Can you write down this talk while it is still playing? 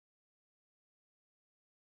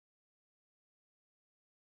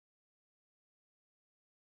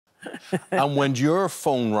And when your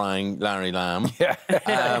phone rang, Larry Lamb,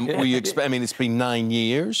 were you I mean, it's been 9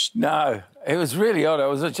 years. No, it was really odd. I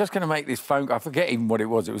was just going to make this phone call. I forget even what it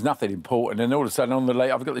was. It was nothing important. And all of a sudden, on the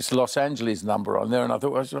late, I've got this Los Angeles number on there, and I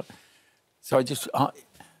thought, well, so I just,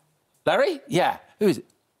 Larry? Yeah. Who is it?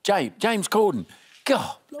 James Corden.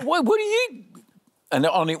 God, what are you? And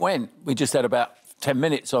on it went. We just had about 10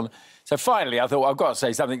 minutes on. So finally, I thought, I've got to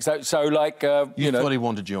say something. So like, you know... thought he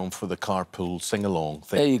wanted you on for the carpool sing-along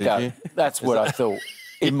thing, there you go. You? That's what I thought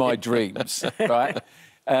in my dreams, right?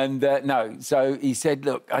 And, no, so he said,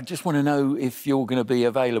 look, I just want to know if you're going to be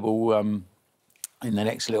available in the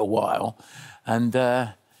next little while. And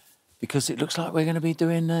because it looks like we're going to be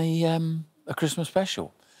doing a Christmas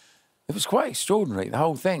special. It was quite extraordinary, the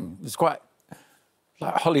whole thing. It was quite...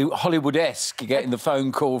 like Hollywood-esque, getting the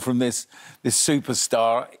phone call from this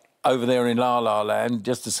superstar over there in La La Land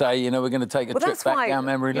just to say, you know, we're going to take a trip back down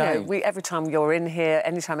memory lane. Know, every time you're in here,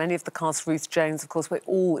 anytime any of the cast, Ruth Jones, of course,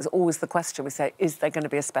 it's always the question. We say, is there going to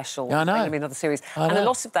be a special? Yeah, I know. Going to be another series? I and know. a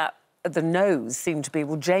lot of that, the no's seem to be,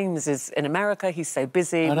 well, James is in America, he's so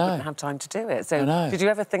busy, we didn't have time to do it. So did you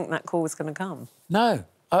ever think that call was going to come? No.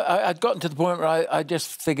 I'd gotten to the point where I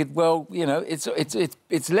just figured, well, you know,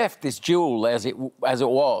 it's left this jewel as it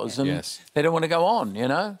was, and they don't want to go on, you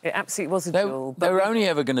know. It absolutely was a jewel. They were only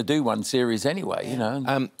ever going to do one series anyway, you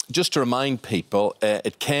know. Just to remind people,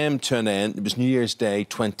 it came to an end. It was New Year's Day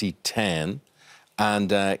 2010,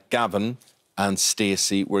 and Gavin and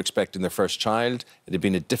Stacey were expecting their first child. It had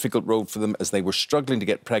been a difficult road for them as they were struggling to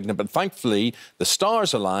get pregnant, but thankfully the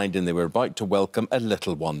stars aligned and they were about to welcome a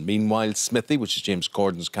little one. Meanwhile, Smithy, which is James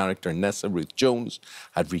Corden's character, and Nessa, Ruth Jones,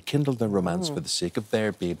 had rekindled their romance for the sake of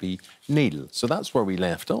their baby, Neil. So that's where we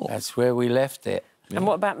left off. That's where we left it. Yeah. And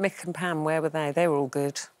what about Mick and Pam? Where were they? They were all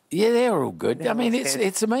good. Yeah, they were all good. I mean,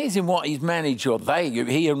 it's amazing what he's managed, or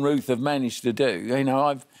he and Ruth have managed to do. You know,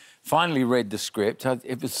 I've finally read the script.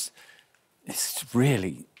 It's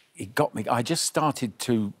really, it got me. I just started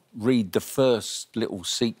to read the first little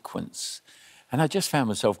sequence and I just found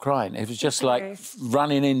myself crying. It was just like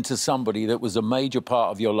running into somebody that was a major part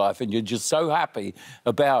of your life and you're just so happy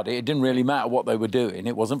about it. It didn't really matter what they were doing.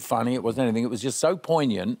 It wasn't funny, it wasn't anything. It was just so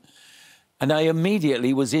poignant. And I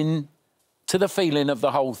immediately was in to the feeling of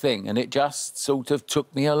the whole thing, and it just sort of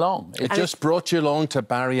took me along. It just brought you along to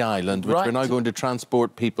Barry Island, which we're now going to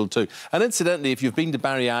transport people to. And incidentally, if you've been to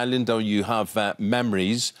Barry Island or you have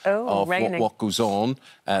memories of what goes on,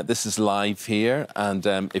 this is live here, and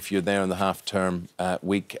if you're there on the half-term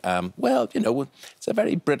week, well, you know, it's a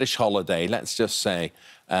very British holiday, let's just say,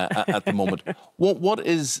 at the moment. What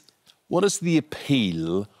is the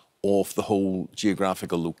appeal of the whole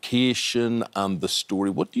geographical location and the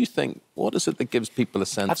story? What do you think? What is it that gives people a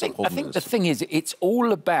sense of home? I think the thing is, it's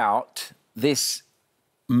all about this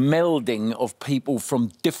melding of people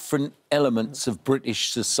from different elements of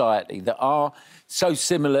British society that are so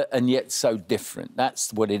similar and yet so different.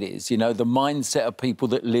 That's what it is. You know, the mindset of people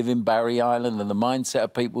that live in Barry Island and the mindset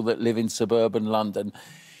of people that live in suburban London.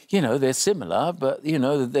 You know, they're similar, but, you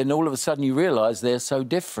know, then all of a sudden you realise they're so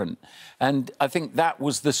different. And I think that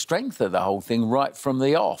was the strength of the whole thing right from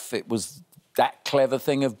the off. It was that clever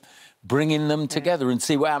thing of bringing them together and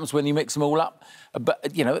see what happens when you mix them all up.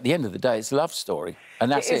 But, you know, at the end of the day, it's a love story.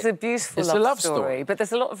 And that's it. It's a beautiful love story. But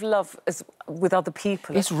there's a lot of love with other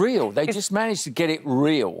people. It's real. They just managed to get it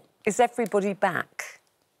real. Is everybody back?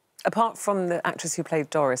 Apart from the actress who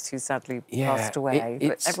played Doris, who sadly passed away,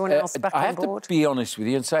 but everyone else back on board? I have to be honest with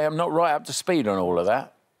you and say I'm not right up to speed on all of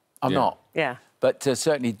that. I'm not. Yeah. But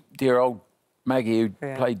certainly dear old Maggie, who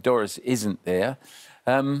played Doris, isn't there.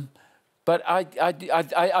 But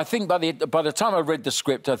I think by the time I read the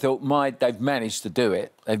script, I thought, they've managed to do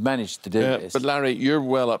it. They've managed to do this. But Larry, you're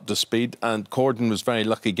well up to speed, and Corden was very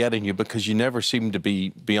lucky getting you because you never seemed to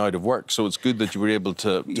be out of work. So it's good that you were able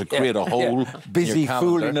to create a hole. Busy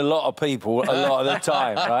fooling a lot of people a lot of the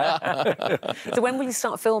time, right? So when will you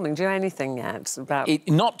start filming? Do you know anything yet about?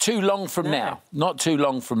 Not too long from now. Not too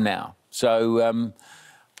long from now. So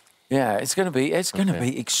yeah, it's going to be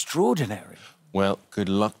extraordinary. Well, good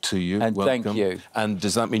luck to you. And welcome. Thank you. And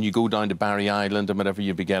does that mean you go down to Barry Island and whatever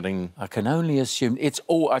you'll be getting? I can only assume. It's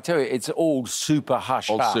all, I tell you, it's all super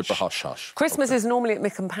hush-hush. All super hush-hush. Christmas is normally at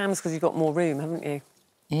Mick and Pam's because you've got more room, haven't you?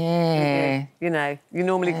 Yeah. You know, you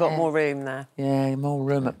normally got more room there. Yeah, more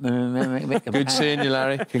room at Mick and Pam. Good seeing you,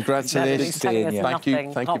 Larry. Congratulations. Thank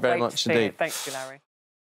you. Thank you very much indeed. Thank you, Larry.